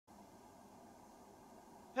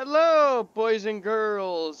Hello, boys and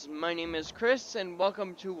girls. My name is Chris, and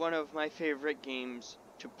welcome to one of my favorite games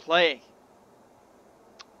to play.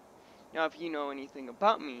 Now, if you know anything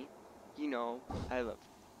about me, you know I love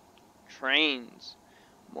trains.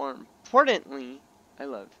 More importantly, I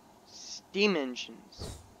love steam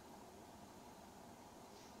engines.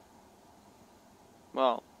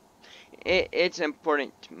 Well, it's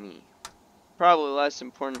important to me. Probably less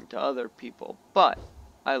important to other people, but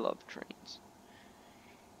I love trains.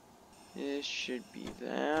 This should be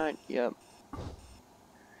that. Yep.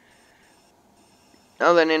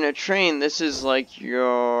 Now then, in a train, this is like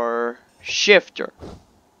your shifter.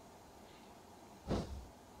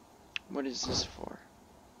 What is this for?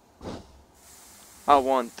 I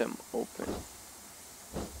want them open.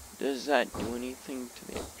 Does that do anything to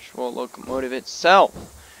the actual locomotive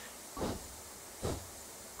itself?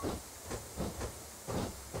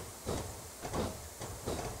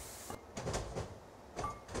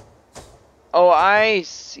 Oh, I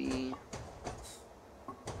see.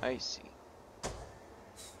 I see.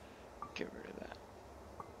 Get rid of that.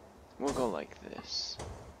 We'll go like this.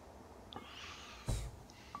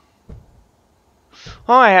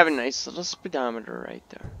 Oh, I have a nice little speedometer right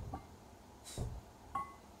there.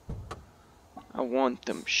 I want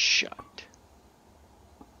them shut.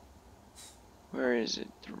 Where is it?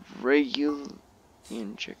 The regular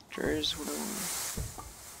injectors? What do I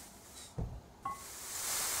want?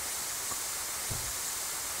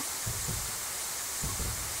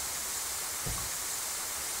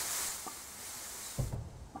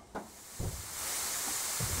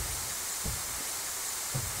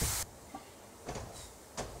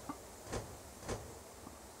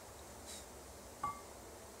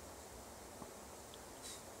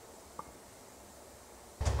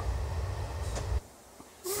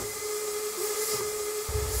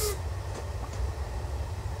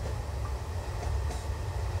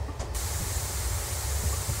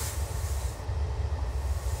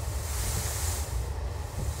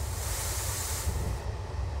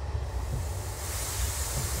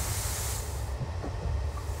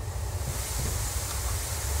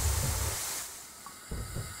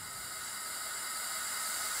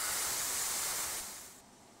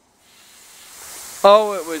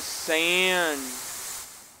 Oh, it was sand.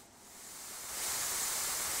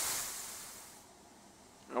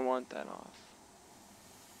 I want that off.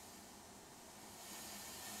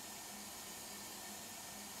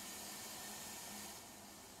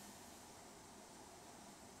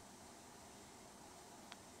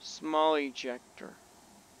 Small ejector.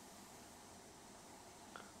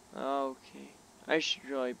 Okay. I should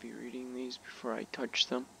really be reading these before I touch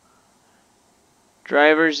them.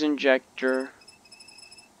 Driver's injector.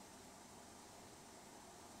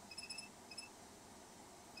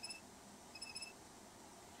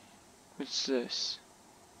 What's this?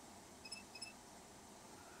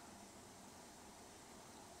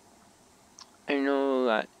 I know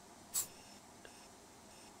that.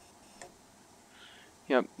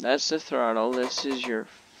 Yep, that's the throttle. This is your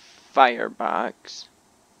firebox.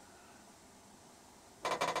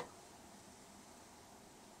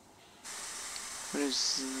 What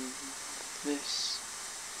is this?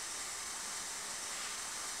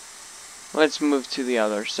 Let's move to the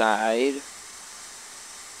other side.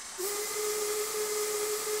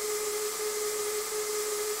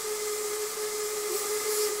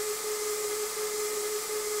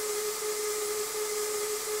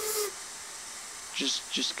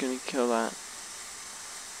 Just gonna kill that.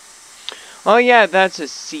 Oh yeah, that's a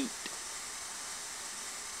seat.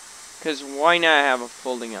 Cause why not have a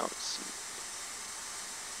folding out seat?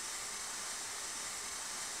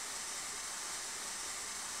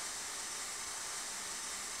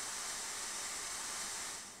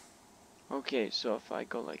 Okay, so if I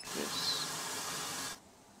go like this.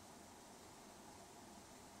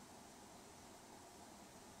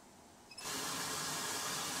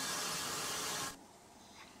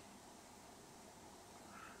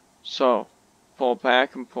 So, pull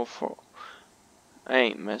back and pull forward. I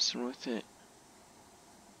ain't messing with it.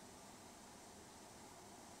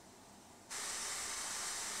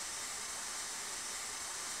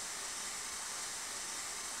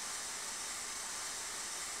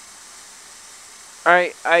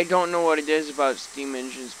 I don't know what it is about steam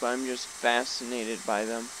engines, but I'm just fascinated by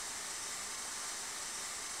them.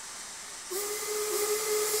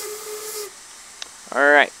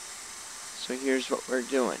 Alright, so here's what we're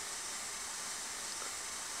doing.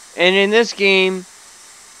 And in this game,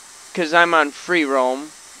 because I'm on free roam,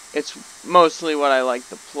 it's mostly what I like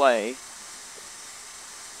to play.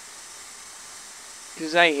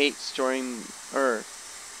 Because I hate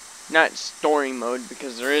not story mode,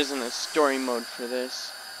 because there isn't a story mode for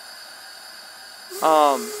this.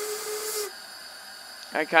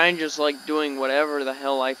 I kind of just like doing whatever the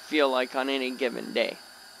hell I feel like on any given day.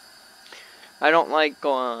 I don't like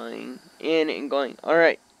going in and going,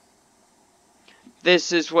 alright,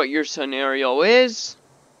 this is what your scenario is.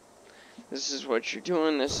 This is what you're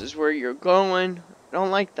doing. This is where you're going. I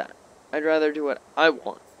don't like that. I'd rather do what I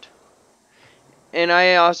want. And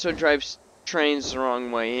I also drive trains the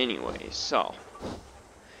wrong way anyway, so.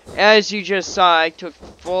 As you just saw, I took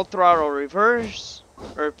full throttle reverse,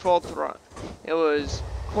 or full throttle. It was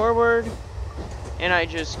forward, and I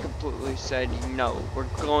just completely said, no, we're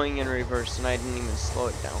going in reverse, and I didn't even slow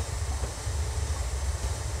it down.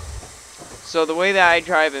 So the way that I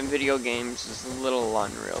drive in video games is a little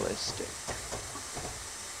unrealistic.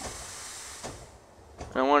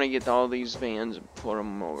 I want to get all these vans and put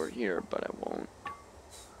them over here, but I won't.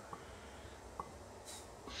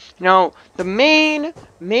 Now, the main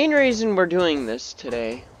reason we're doing this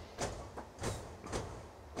today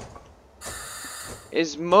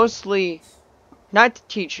is mostly not to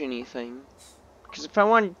teach anything, because if I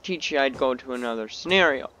wanted to teach you, I'd go to another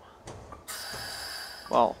scenario.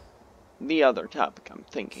 Well, the other topic I'm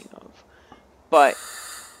thinking of. But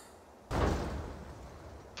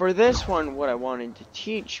for this one, what I wanted to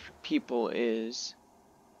teach people is,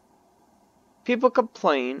 people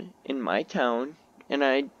complain in my town, and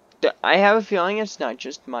I have a feeling it's not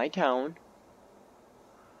just my town,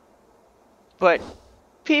 but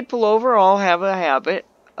people overall have a habit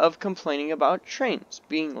of complaining about trains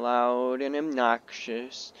being loud and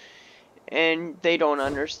obnoxious, and they don't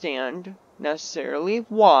understand necessarily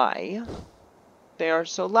why they are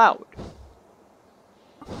so loud.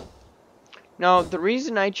 Now, the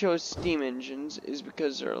reason I chose steam engines is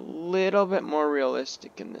because they're a little bit more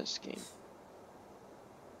realistic in this game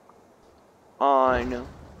on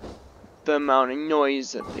the amount of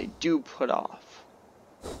noise that they do put off.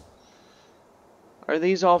 Are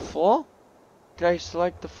these all full? Did I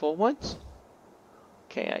select the full ones?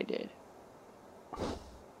 Okay, I did.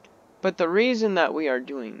 But the reason that we are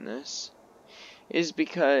doing this is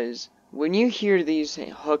because when you hear these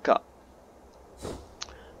hook up,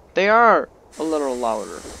 they are a little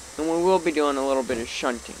louder, and we will be doing a little bit of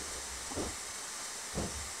shunting.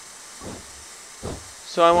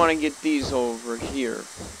 So I want to get these over here.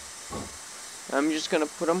 I'm just going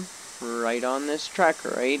to put them right on this tracker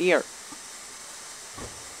right here.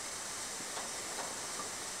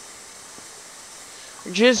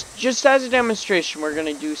 Just as a demonstration, we're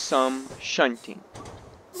going to do some shunting.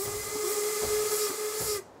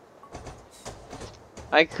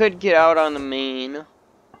 I could get out on the main,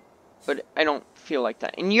 but I don't feel like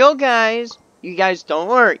that. And you guys don't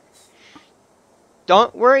worry.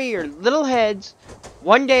 Don't worry your little heads.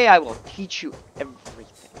 One day I will teach you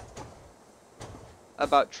everything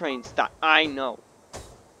about trains that I know.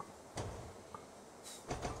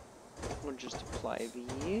 We'll just apply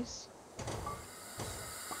these.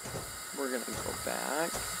 We're gonna go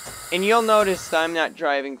back. And you'll notice that I'm not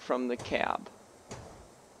driving from the cab,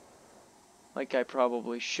 like I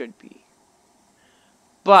probably should be.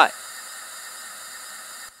 But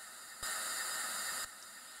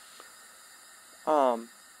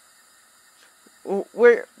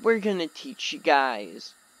we're gonna teach you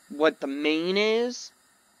guys what the main is,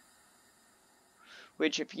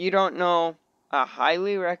 which if you don't know, I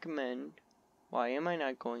highly recommend. Why am I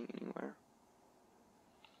not going anywhere?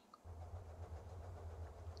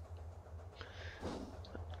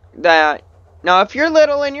 That now, if you're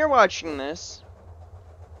little and you're watching this,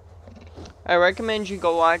 I recommend you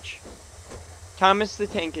go watch Thomas the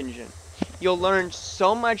Tank Engine. You'll learn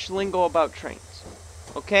so much lingo about trains.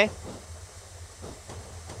 Okay?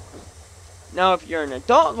 Now, if you're an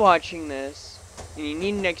adult watching this, and you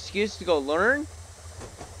need an excuse to go learn,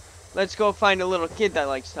 let's go find a little kid that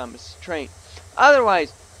likes Thomas the Train.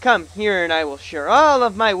 Otherwise, come here and I will share all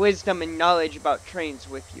of my wisdom and knowledge about trains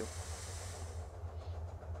with you.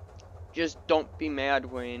 Just don't be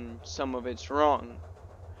mad when some of it's wrong.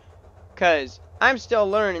 'Cause I'm still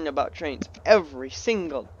learning about trains every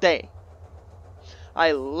single day.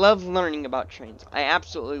 I love learning about trains. I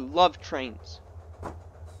absolutely love trains.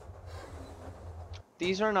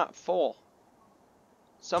 These are not full.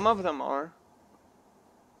 Some of them are.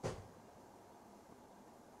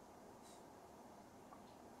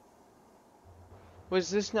 Was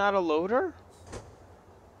this not a loader?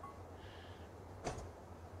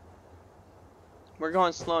 We're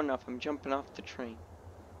going slow enough. I'm jumping off the train.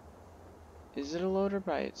 Is it a loader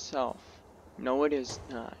by itself? No, it is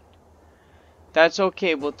not. That's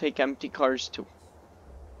okay. We'll take empty cars too.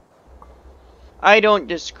 I don't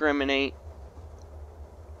discriminate.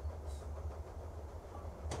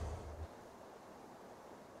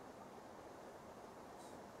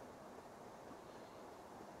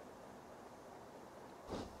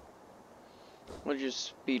 We'll just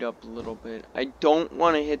speed up a little bit. I don't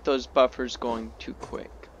want to hit those buffers going too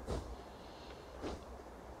quick.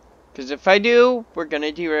 Because if I do, we're going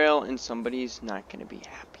to derail and somebody's not going to be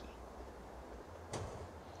happy.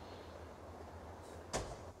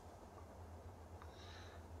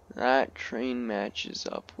 That train matches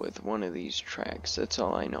up with one of these tracks. That's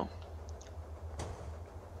all I know.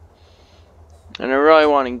 And I really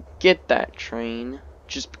want to get that train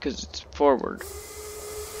just because it's forward.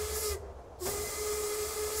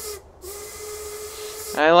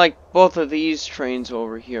 I like both of these trains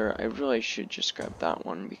over here. I really should just grab that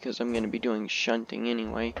one because I'm going to be doing shunting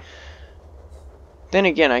anyway. Then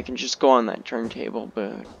again, I can just go on that turntable,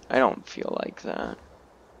 but I don't feel like that.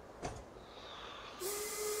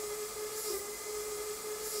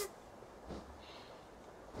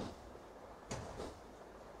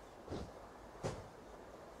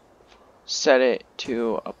 Set it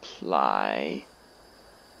to apply.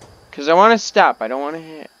 Because I want to stop. I don't want to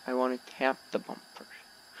hit. I want to tap the bumper.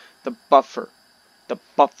 The buffer. The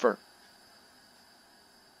buffer.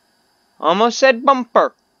 Almost said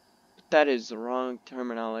bumper. But that is the wrong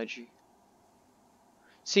terminology.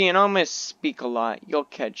 See, and I'll misspeak a lot. You'll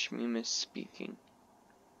catch me misspeaking.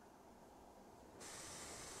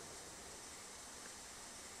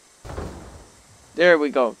 There we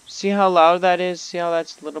go. See how loud that is? See how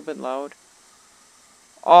that's a little bit loud?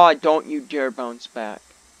 Oh, don't you dare bounce back.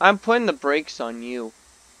 I'm putting the brakes on you.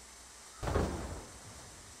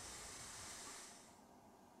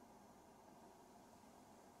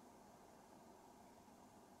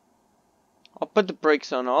 I'll put the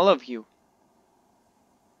brakes on all of you.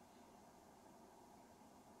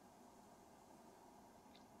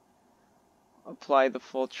 Apply the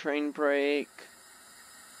full train brake.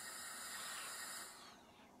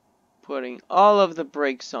 Putting all of the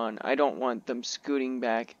brakes on. I don't want them scooting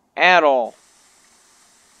back at all.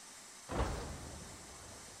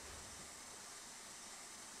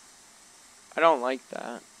 I don't like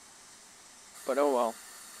that. But oh well.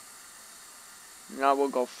 Now we'll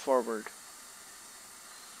go forward.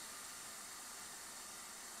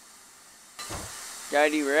 Did I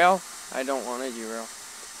derail? I don't want to derail.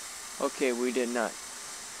 Okay, we did not.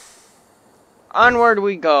 Onward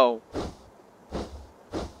we go.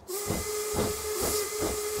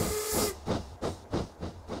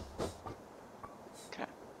 Okay.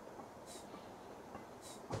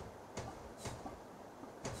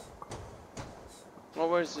 What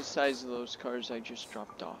was the size of those cars I just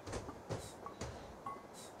dropped off?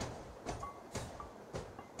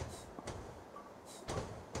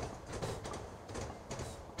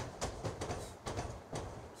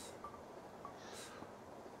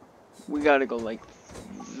 We gotta go like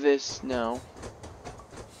this now.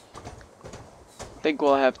 I think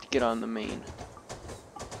we'll have to get on the main.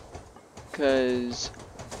 Cause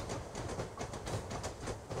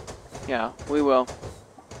yeah, we will.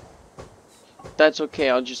 That's okay,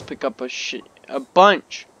 I'll just pick up a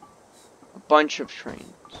bunch of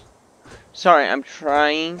trains. Sorry, I'm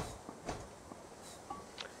trying.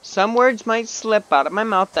 Some words might slip out of my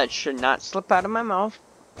mouth that should not slip out of my mouth.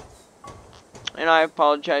 And I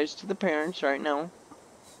apologize to the parents right now.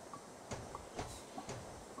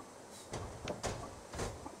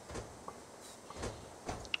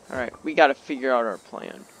 Alright, we gotta figure out our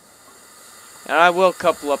plan. And I will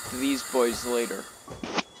couple up to these boys later.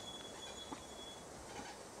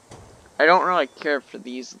 I don't really care for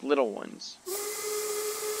these little ones.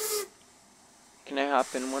 Can I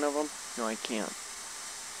hop in one of them? No, I can't.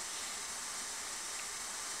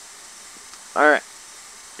 Alright.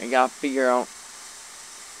 I gotta figure out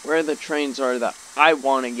where the trains are that I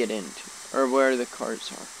want to get into, or where the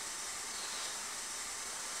cars are.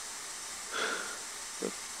 The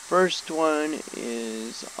first one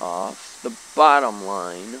is off the bottom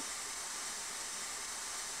line.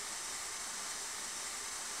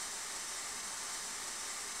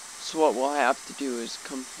 So what we'll have to do is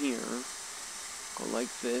come here, go like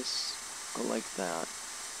this, go like that.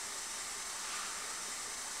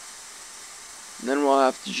 And then we'll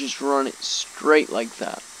have to just run it straight like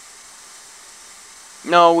that.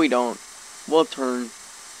 No, we don't. We'll turn.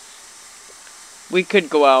 We could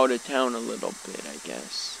go out of town a little bit, I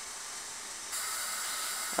guess.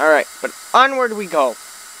 Alright, but onward we go.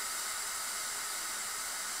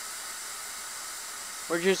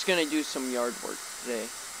 We're just gonna do some yard work today.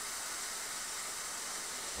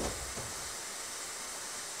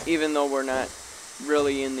 Even though we're not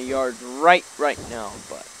really in the yard right now,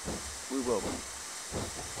 but we will be.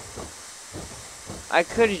 I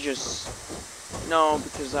could have just... No,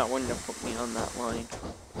 because that wouldn't have put me on that line.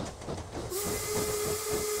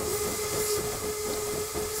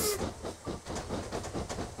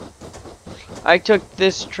 I took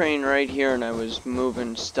this train right here and I was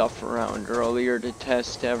moving stuff around earlier to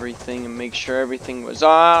test everything and make sure everything was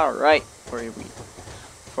alright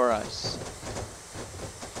for us.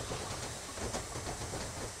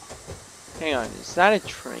 Hang on, is that a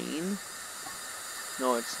train?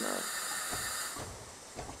 No, it's not.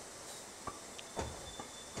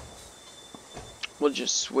 We'll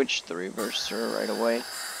just switch the reverser right away.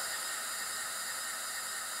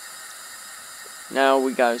 Now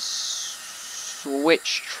we gotta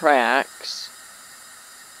switch tracks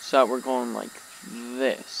so that we're going like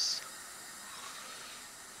this.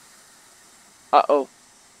 Uh-oh.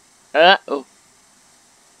 Uh-oh.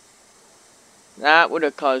 That would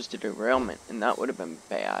have caused a derailment, and that would have been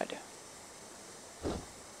bad.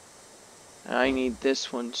 And I need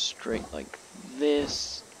this one straight like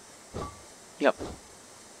this. Yep.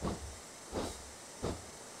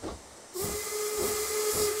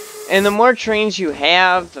 And the more trains you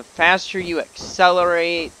have, the faster you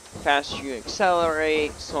accelerate,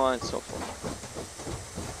 so on and so forth.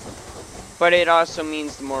 But it also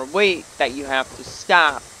means the more weight that you have to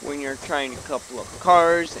stop when you're trying to couple up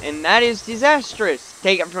cars, and that is disastrous.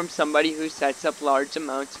 Take it from somebody who sets up large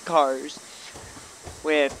amounts of cars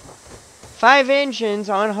with 5 engines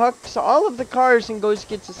on hooks all of the cars and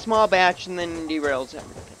gets a small batch and then derails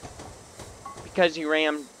everything. Because he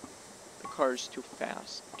rammed the cars too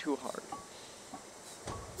fast, too hard.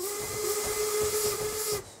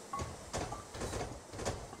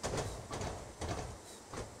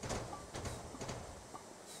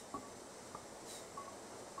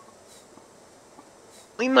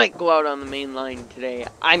 We might go out on the main line today.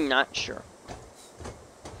 I'm not sure.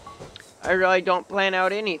 I really don't plan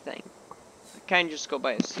out anything. I kind of just go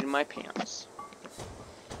by the seat of my pants.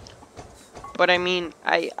 But I mean,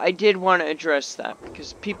 I did want to address that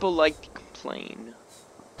because people like to complain.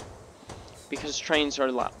 Because trains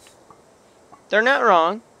are loud. They're not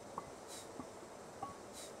wrong.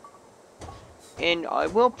 And I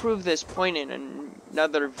will prove this point in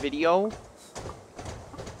another video.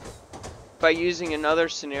 By using another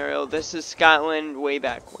scenario. This is Scotland way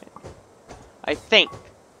back when. I think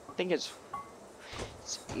it's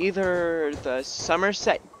either the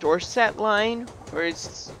Somerset-Dorset line, or I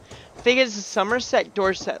think it's the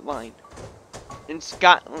Somerset-Dorset line in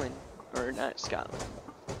Scotland, or not Scotland,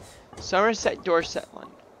 Somerset-Dorset line.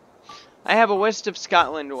 I have a West of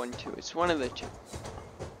Scotland one too. It's one of the two.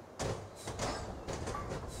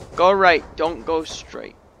 Go right, don't go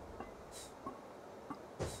straight.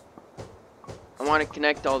 I want to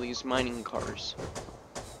connect all these mining cars.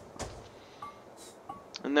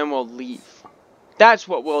 And then we'll leave. That's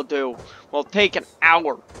what we'll do. We'll take an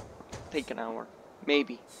hour. Take an hour.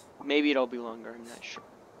 Maybe. Maybe it'll be longer. I'm not sure.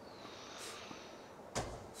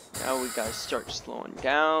 Now we gotta start slowing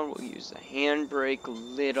down. We'll use the handbrake a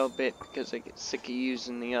little bit because I get sick of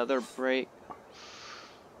using the other brake.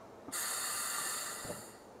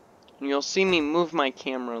 And you'll see me move my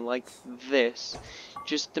camera like this.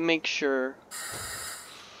 Just to make sure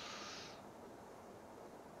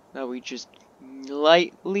that we just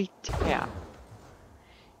lightly tap.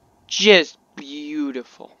 Just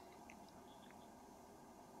beautiful.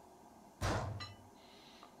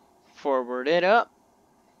 Forward it up.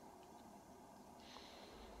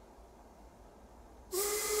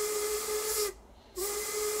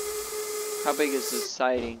 How big is this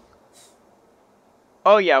siding?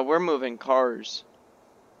 Oh yeah, we're moving cars.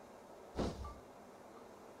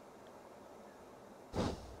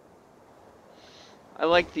 I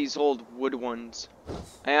like these old wood ones.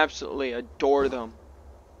 I absolutely adore them.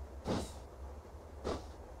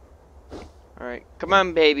 Alright, come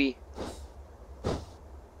on, baby.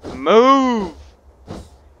 Move!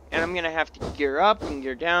 And I'm gonna have to gear up and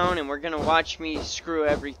gear down, and we're gonna watch me screw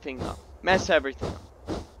everything up. Mess everything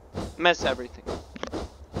up. Mess everything up.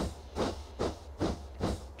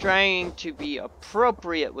 Trying to be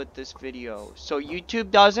appropriate with this video, so YouTube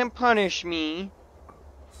doesn't punish me.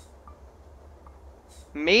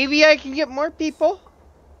 Maybe I can get more people.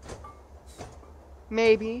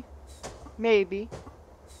 Maybe. Maybe.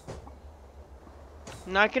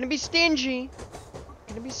 I'm not gonna be stingy. I'm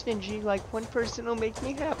gonna be stingy. Like, one person will make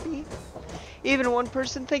me happy. Even one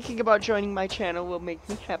person thinking about joining my channel will make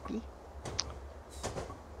me happy.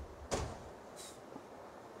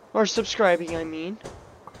 Or subscribing, I mean.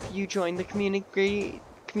 If you join the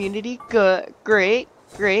community, good, great,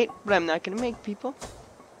 but I'm not gonna make people.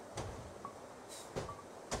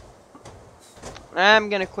 I'm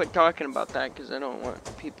gonna quit talking about that because I don't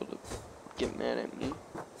want people to get mad at me.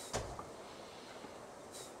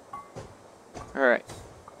 Alright,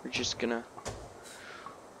 we're just gonna...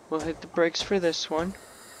 We'll hit the brakes for this one.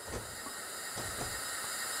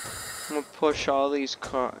 We'll push all these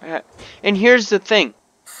cars. And here's the thing.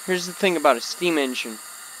 Here's the thing about a steam engine.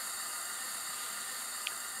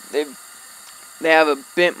 They have a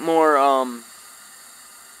bit more,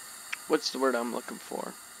 what's the word I'm looking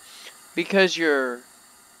for? Because you're,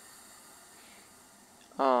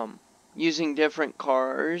 using different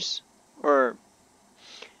cars, or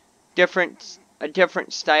a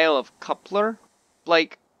different style of coupler.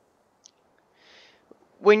 Like,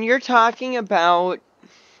 when you're talking about,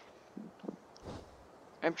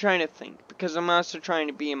 I'm trying to think, because I'm also trying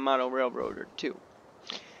to be a model railroader too.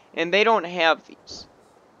 And they don't have these.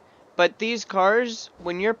 But these cars,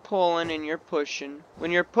 when you're pulling and you're pushing,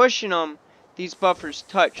 when you're pushing them, these buffers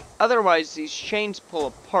touch. Otherwise, these chains pull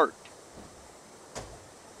apart.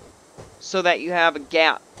 So that you have a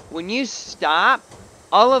gap. When you stop,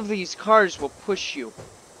 all of these cars will push you.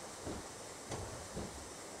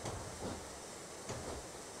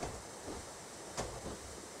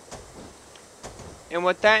 And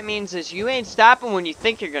what that means is you ain't stopping when you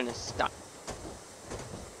think you're gonna stop.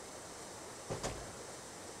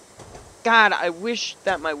 God, I wish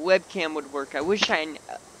that my webcam would work. I wish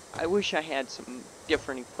I had some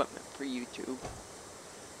different equipment for YouTube.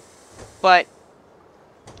 But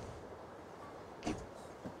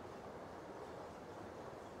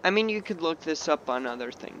I mean, you could look this up on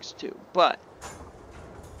other things too. But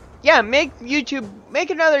yeah, make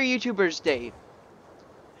another YouTuber's Day.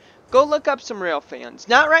 Go look up some rail fans.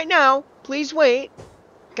 Not right now. Please wait.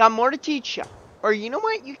 Got more to teach ya. Or you know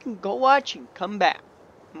what? You can go watch and come back.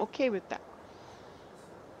 I'm okay with that.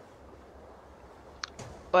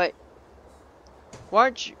 But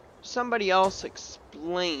watch somebody else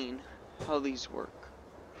explain how these work.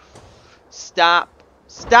 Stop.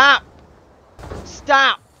 Stop.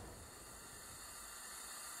 Stop.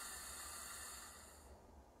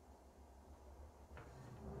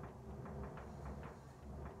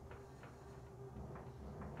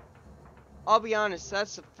 I'll be honest,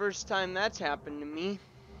 that's the first time that's happened to me.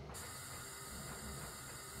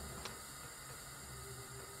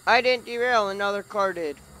 I didn't derail, another car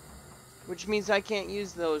did. Which means I can't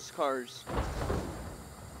use those cars.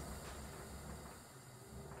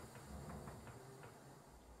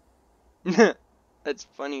 That's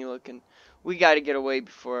funny looking. We gotta get away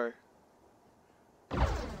before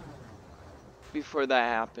that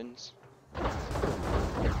happens.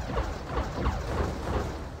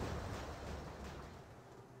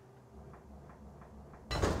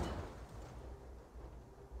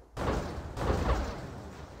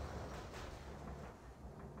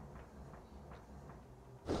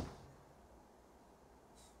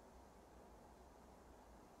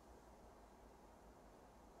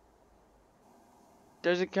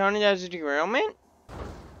 Does it count it as a derailment?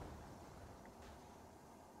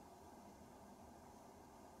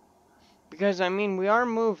 Because, I mean, we are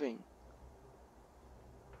moving.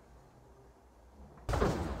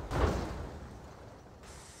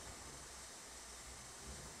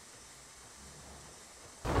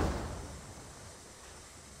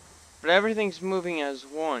 But everything's moving as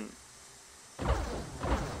one.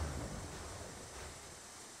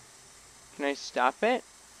 Can I stop it?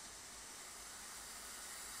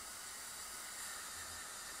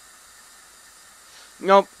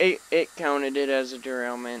 Nope, it counted it as a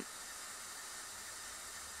derailment.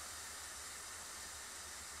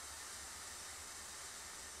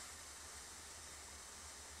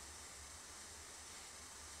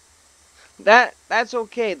 That's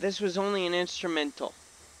okay. This was only an instrumental.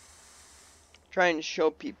 Trying to show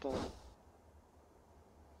people.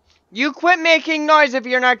 You quit making noise if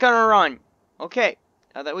you're not gonna run. Okay,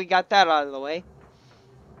 now that we got that out of the way.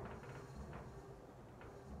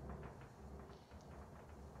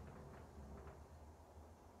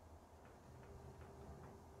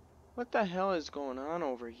 What the hell is going on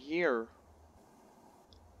over here?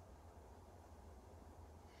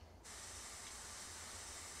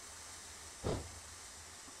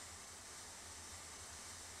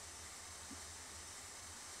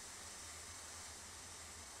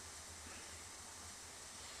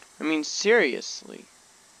 I mean, seriously.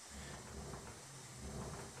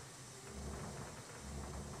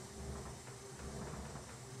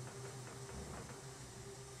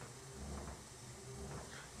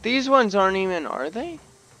 These ones aren't even, are they?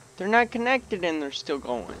 They're not connected and they're still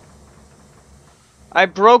going. I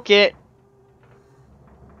broke it.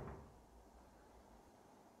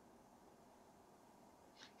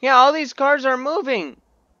 Yeah, all these cars are moving.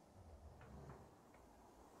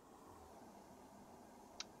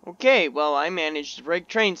 Okay, well, I managed to break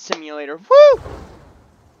Train Simulator. Woo!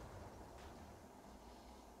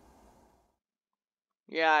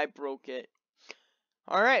 Yeah, I broke it.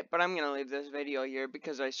 Alright, but I'm gonna leave this video here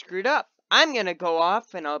because I screwed up. I'm gonna go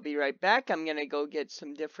off and I'll be right back. I'm gonna go get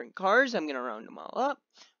some different cars. I'm gonna round them all up.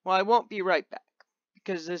 Well, I won't be right back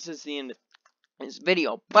because this is the end of this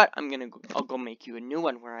video, but I'll go make you a new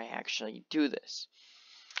one where I actually do this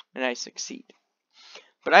and I succeed.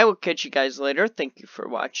 But I will catch you guys later. Thank you for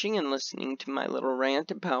watching and listening to my little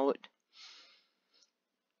rant about...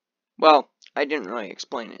 Well, I didn't really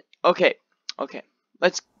explain it. Okay.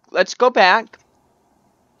 Let's go back.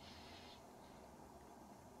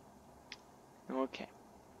 Okay.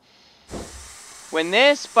 When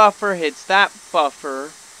this buffer hits that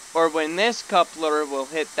buffer, or when this coupler will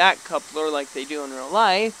hit that coupler like they do in real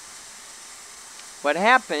life, what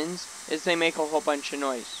happens is they make a whole bunch of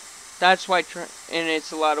noise. That's why, and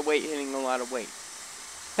it's a lot of weight hitting a lot of weight.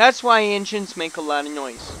 That's why engines make a lot of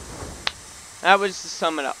noise. That was to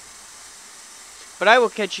sum it up. But I will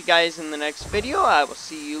catch you guys in the next video. I will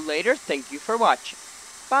see you later. Thank you for watching.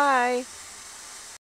 Bye.